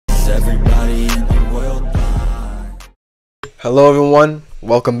everybody in the world by? Hello everyone,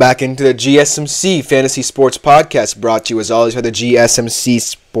 welcome back into the GSMC Fantasy Sports Podcast, brought to you as always by the GSMC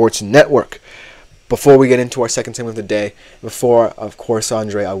Sports Network. Before we get into our second segment of the day, before, of course,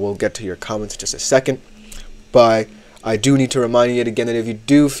 Andre, I will get to your comments in just a second, but I do need to remind you yet again that if you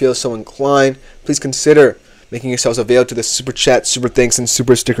do feel so inclined, please consider making yourselves available to the Super Chat, Super Thanks, and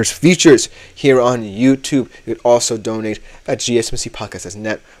Super Stickers features here on YouTube. You could also donate at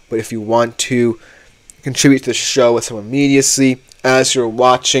gsmcpodcast.net. But if you want to contribute to the show with some immediacy as you're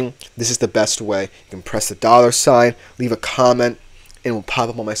watching, this is the best way. You can press the $sign, leave a comment, and it will pop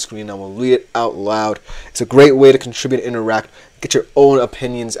up on my screen, and I will read it out loud. It's a great way to contribute and interact. Get your own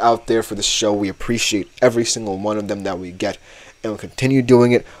opinions out there for the show. We appreciate every single one of them that we get, and we'll continue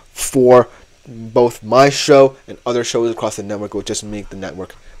doing it for both my show and other shows across the network. Will just make the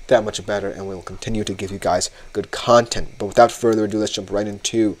network that much better, and we will continue to give you guys good content. But without further ado, let's jump right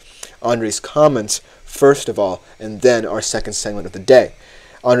into Andre's comments first of all, and then our second segment of the day.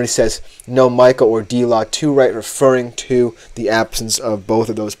 Andre says, no Micah or D-Law, too right, referring to the absence of both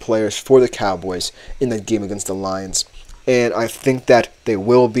of those players for the Cowboys in that game against the Lions. And I think that they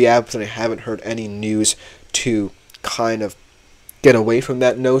will be absent. I haven't heard any news to kind of get away from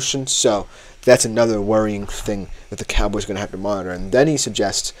that notion, so that's another worrying thing that the Cowboys are going to have to monitor. And then he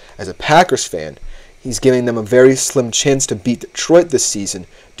suggests, as a Packers fan, he's giving them a very slim chance to beat Detroit this season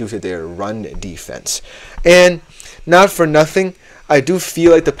due to their run defense. And not for nothing, I do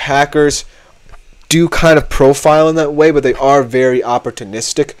feel like the Packers do kind of profile in that way, but they are very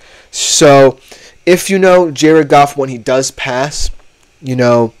opportunistic. So if Jared Goff, when he does pass,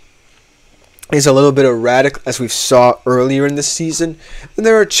 is a little bit erratic, as we saw earlier in the season, then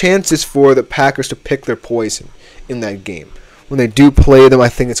there are chances for the Packers to pick their poison in that game. When they do play them, I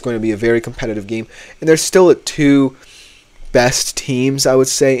think it's going to be a very competitive game. And they're still the two best teams, I would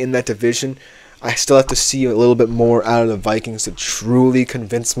say, in that division. I still have to see a little bit more out of the Vikings to truly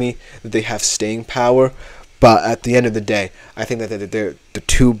convince me that they have staying power. But at the end of the day, I think that they're the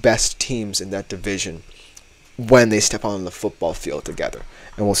two best teams in that division when they step on the football field together.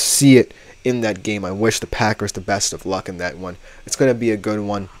 And we'll see it in that game. I wish the Packers the best of luck in that one. It's going to be a good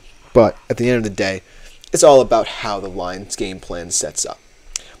one. But at the end of the day, it's all about how the Lions game plan sets up.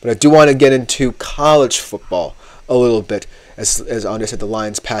 But I do want to get into college football a little bit. As Andre said, the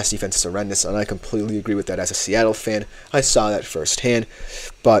Lions' pass defense is horrendous, and I completely agree with that as a Seattle fan. I saw that firsthand.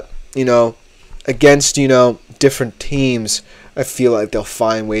 But, against, different teams, I feel like they'll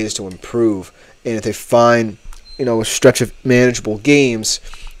find ways to improve. And if they find, a stretch of manageable games,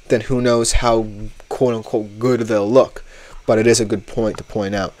 then who knows how quote-unquote good they'll look. But it is a good point to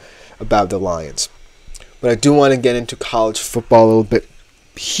point out about the Lions. But I do want to get into college football a little bit.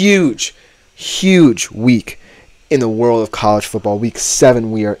 Huge week in the world of college football. Week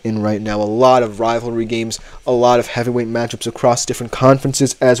 7 we are in right now. A lot of rivalry games, a lot of heavyweight matchups across different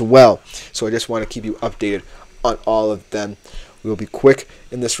conferences as well. So I just want to keep you updated on all of them. We will be quick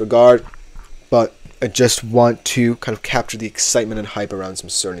in this regard, but I just want to kind of capture the excitement and hype around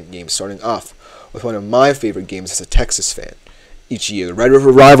some certain games, starting off with one of my favorite games as a Texas fan each year, the Red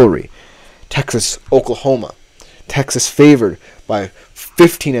River Rivalry, Texas, Oklahoma. Texas favored by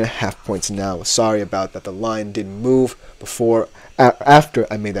 15.5 points now. Sorry about that. The line did move after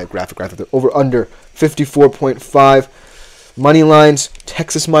I made that graphic. The over-under 54.5. Money lines,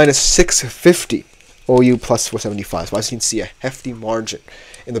 Texas minus 650. OU plus 475. So I can see a hefty margin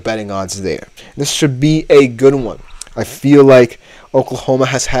in the betting odds there. This should be a good one. I feel like Oklahoma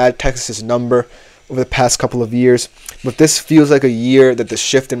has had Texas's number over the past couple of years, but this feels like a year that the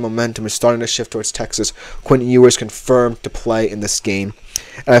shift in momentum is starting to shift towards Texas. Quentin Ewers confirmed to play in this game,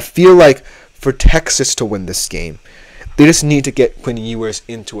 and I feel like for Texas to win this game, they just need to get Quentin Ewers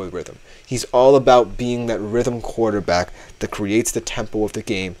into a rhythm. He's all about being that rhythm quarterback that creates the tempo of the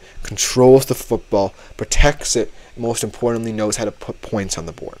game, controls the football, protects it, and most importantly knows how to put points on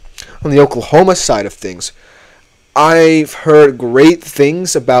the board. On the Oklahoma side of things, I've heard great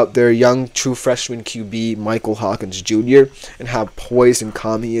things about their young true freshman QB, Michael Hawkins Jr., and how poised and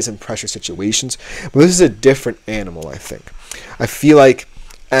calm he is in pressure situations. But this is a different animal, I think. I feel like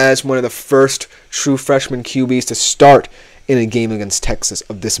as one of the first true freshman QBs to start in a game against Texas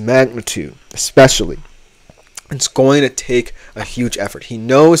of this magnitude, especially, it's going to take a huge effort. He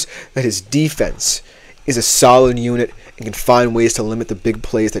knows that his defense is a solid unit and can find ways to limit the big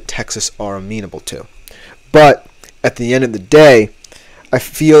plays that Texas are amenable to. But at the end of the day, I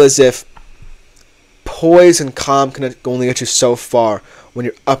feel as if poise and calm can only get you so far when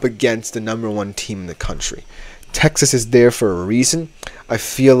you're up against the number one team in the country. Texas is there for a reason. I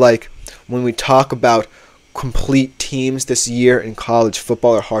feel like when we talk about complete teams this year in college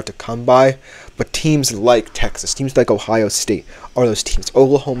football are hard to come by, but teams like Texas, teams like Ohio State are those teams.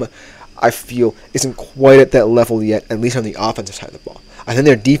 Oklahoma, I feel, isn't quite at that level yet, at least on the offensive side of the ball. I think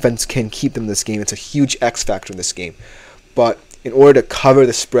their defense can keep them in this game. It's a huge X factor in this game. But in order to cover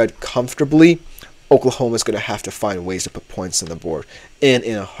the spread comfortably, Oklahoma's going to have to find ways to put points on the board and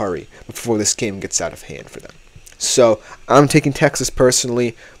in a hurry before this game gets out of hand for them. So I'm taking Texas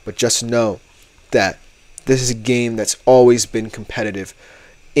personally, but just know that this is a game that's always been competitive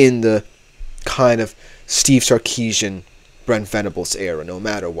in the kind of Steve Sarkisian, Brent Venables era, no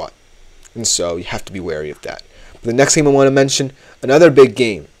matter what. And so you have to be wary of that. But the next game I want to mention, another big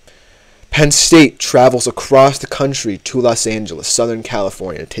game. Penn State travels across the country to Los Angeles, Southern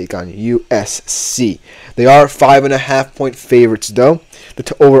California, to take on USC. They are 5.5-point favorites, though.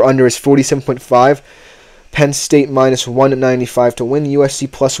 The over-under is 47.5. Penn State minus 195 to win.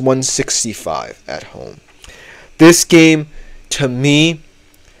 USC plus 165 at home. This game, to me,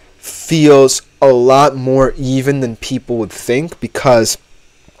 feels a lot more even than people would think because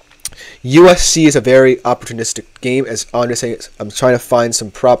USC is a very opportunistic game. As Andre said, I'm trying to find some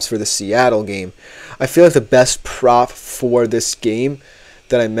props for the Seattle game. I feel like the best prop for this game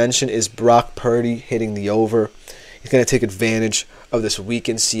that I mentioned is Brock Purdy hitting the over. He's going to take advantage of this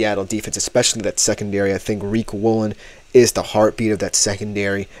weakened Seattle defense, especially that secondary. I think Reek Woolen is the heartbeat of that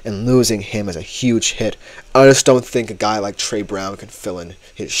secondary, and losing him is a huge hit. I just don't think a guy like Trey Brown can fill in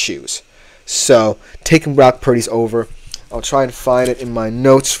his shoes. So, taking Brock Purdy's over. I'll try and find it in my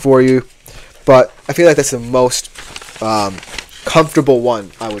notes for you. But I feel like that's the most comfortable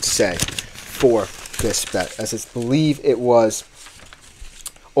one, I would say, for this bet. As I believe it was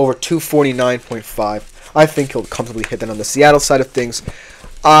over 249.5. I think he'll comfortably hit that. On the Seattle side of things,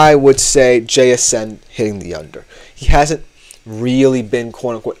 I would say JSN hitting the under. He hasn't really been,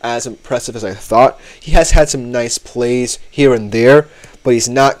 quote-unquote, as impressive as I thought. He has had some nice plays here and there, but he's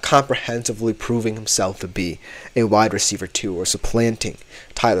not comprehensively proving himself to be a wide receiver 2 or supplanting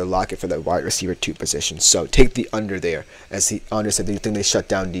Tyler Lockett for that wide receiver 2 position. So take the under there. As the under said, do you think they shut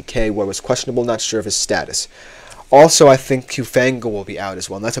down DK? Where was questionable, not sure of his status. Also, I think Kufanga will be out as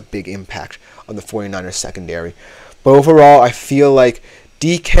well, and that's a big impact on the 49ers secondary. But overall, I feel like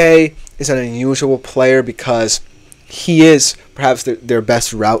DK is an unusual player because he is perhaps their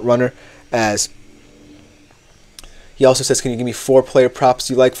best route runner. As he also says, can you give me 4 player props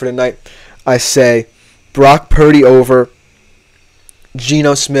you like for tonight? I say Brock Purdy over,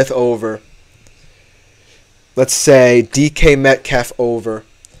 Geno Smith over, let's say DK Metcalf over,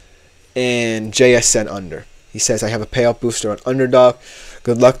 and JSN under. He says, I have a payout booster on underdog.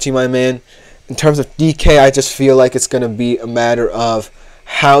 Good luck to you, my man. In terms of DK, I just feel like it's going to be a matter of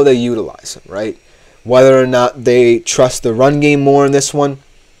how they utilize him, right? Whether or not they trust the run game more in this one,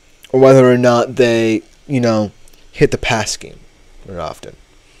 or whether or not they, hit the pass game more often.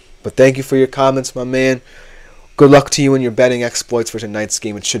 But thank you for your comments, my man. Good luck to you in your betting exploits for tonight's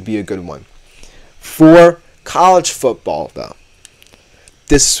game. It should be a good one. For college football, though,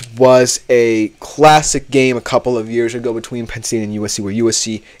 this was a classic game a couple of years ago between Penn State and USC, where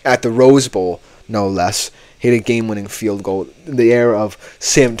USC, at the Rose Bowl, no less, hit a game-winning field goal in the era of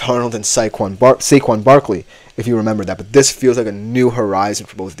Sam Darnold and Saquon Barkley, if you remember that. But this feels like a new horizon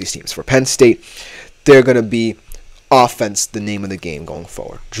for both of these teams. For Penn State, they're going to be offense the name of the game going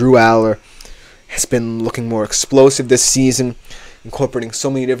forward. Drew Aller has been looking more explosive this season, incorporating so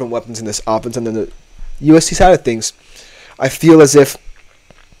many different weapons in this offense. And then the USC side of things, I feel as if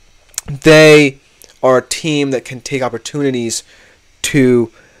they are a team that can take opportunities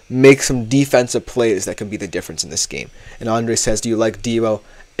to make some defensive plays that can be the difference in this game. And Andre says, do you like Debo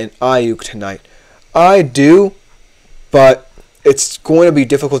and Ayuk tonight? I do, but it's going to be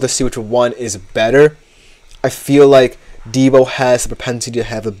difficult to see which one is better. I feel like Debo has the propensity to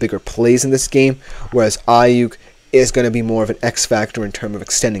have the bigger plays in this game, whereas Ayuk is going to be more of an X factor in terms of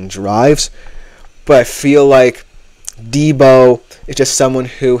extending drives. But I feel like Debo is just someone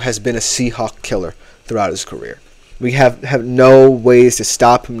who has been a Seahawk killer throughout his career. We have no ways to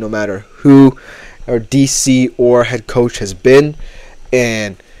stop him, no matter who our DC or head coach has been,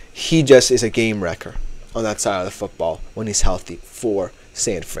 and he just is a game wrecker on that side of the football when he's healthy for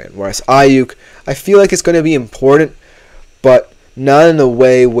San Fran. Whereas Ayuk, I feel like it's going to be important, but not in a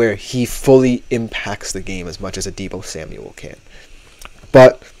way where he fully impacts the game as much as a Debo Samuel can.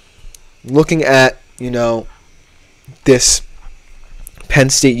 But looking at, this Penn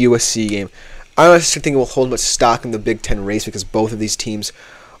State USC game, I don't necessarily think it will hold much stock in the Big Ten race because both of these teams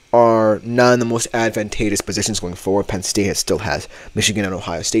are not in the most advantageous positions going forward. Penn State still has Michigan and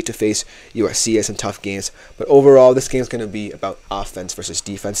Ohio State to face. USC has some tough games. But overall, this game is going to be about offense versus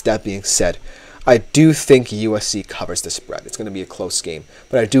defense. That being said, I do think USC covers the spread. It's going to be a close game,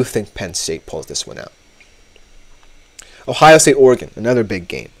 but I do think Penn State pulls this one out. Ohio State, Oregon, another big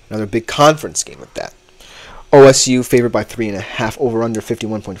game, another big conference game with that. OSU favored by 3.5, over under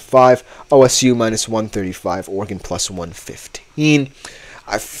 51.5. OSU minus 135, Oregon plus 115.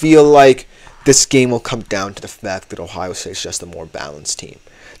 I feel like this game will come down to the fact that Ohio State is just a more balanced team.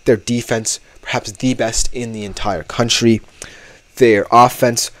 Their defense, perhaps the best in the entire country. Their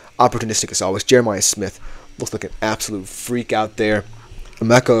offense, opportunistic as always. Jeremiah Smith looks like an absolute freak out there.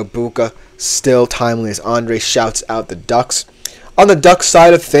 Emeka Ibuka, still timely as Andre shouts out the Ducks. On the Ducks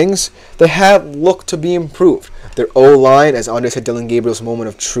side of things, they have looked to be improved. Their O-line, as Andre said, Dylan Gabriel's moment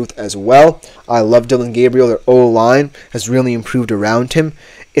of truth as well. I love Dylan Gabriel. Their O-line has really improved around him.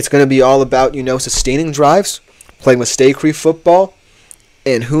 It's going to be all about, sustaining drives, playing mistake-free football,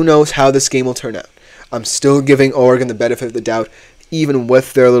 and who knows how this game will turn out. I'm still giving Oregon the benefit of the doubt, even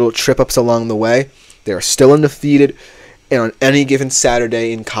with their little trip-ups along the way. They are still undefeated, and on any given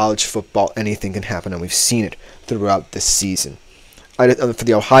Saturday in college football, anything can happen, and we've seen it throughout this season. For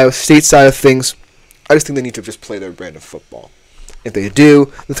the Ohio State side of things, I just think they need to just play their brand of football. If they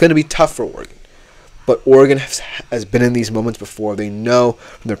do, it's going to be tough for Oregon. But Oregon has been in these moments before. They know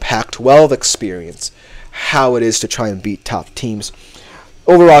from their Pac-12 experience how it is to try and beat top teams.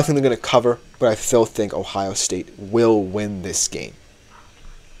 Overall, I think they're going to cover, but I still think Ohio State will win this game.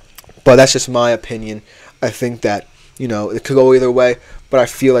 But that's just my opinion. I think that, it could go either way, but I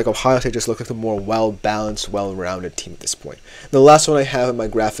feel like Ohio State just looks like the more well-balanced, well-rounded team at this point. The last one I have in my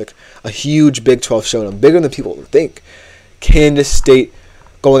graphic, a huge Big 12 showdown, bigger than people think. Kansas State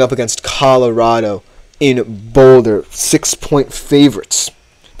going up against Colorado in Boulder, 6-point favorites,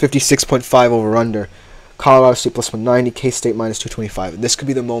 56.5 over-under. Colorado State plus 190, K-State minus 225. And this could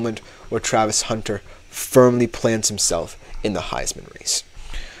be the moment where Travis Hunter firmly plants himself in the Heisman race.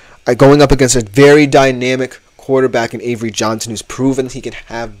 Going up against a very dynamic quarterback in Avery Johnson, who's proven he can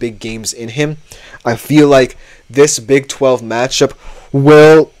have big games in him. I feel like this Big 12 matchup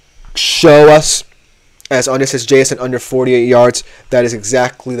will show us, as Andre says, JSN under 48 yards. That is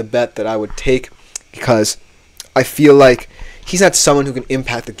exactly the bet that I would take, because I feel like he's not someone who can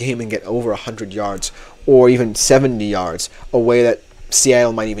impact the game and get over 100 yards or even 70 yards, a way that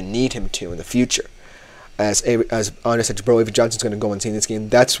Seattle might even need him to in the future. As Andre said, Avery Johnson's going to go and see in this game.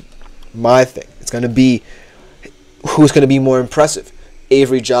 That's my thing. It's going to be who's going to be more impressive,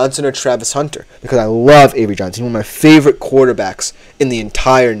 Avery Johnson or Travis Hunter, because I love Avery Johnson. He's one of my favorite quarterbacks in the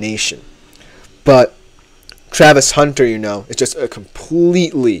entire nation. But Travis Hunter, is just a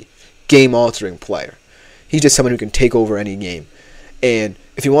completely game-altering player. He's just someone who can take over any game. And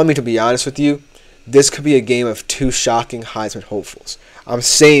if you want me to be honest with you, this could be a game of two shocking Heisman hopefuls. I'm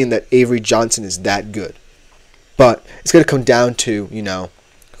saying that Avery Johnson is that good. But it's going to come down to,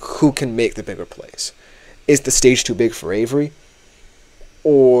 who can make the bigger plays. Is the stage too big for Avery?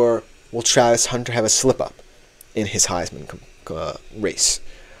 Or will Travis Hunter have a slip-up in his Heisman race?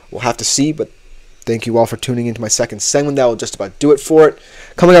 We'll have to see, but thank you all for tuning into my second segment. That will just about do it for it.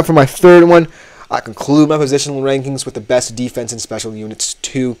 Coming up for my third one, I conclude my positional rankings with the best defense and special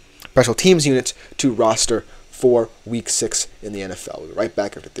teams units to roster for Week 6 in the NFL. We'll be right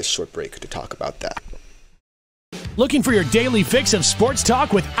back after this short break to talk about that. Looking for your daily fix of sports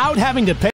talk without having to pay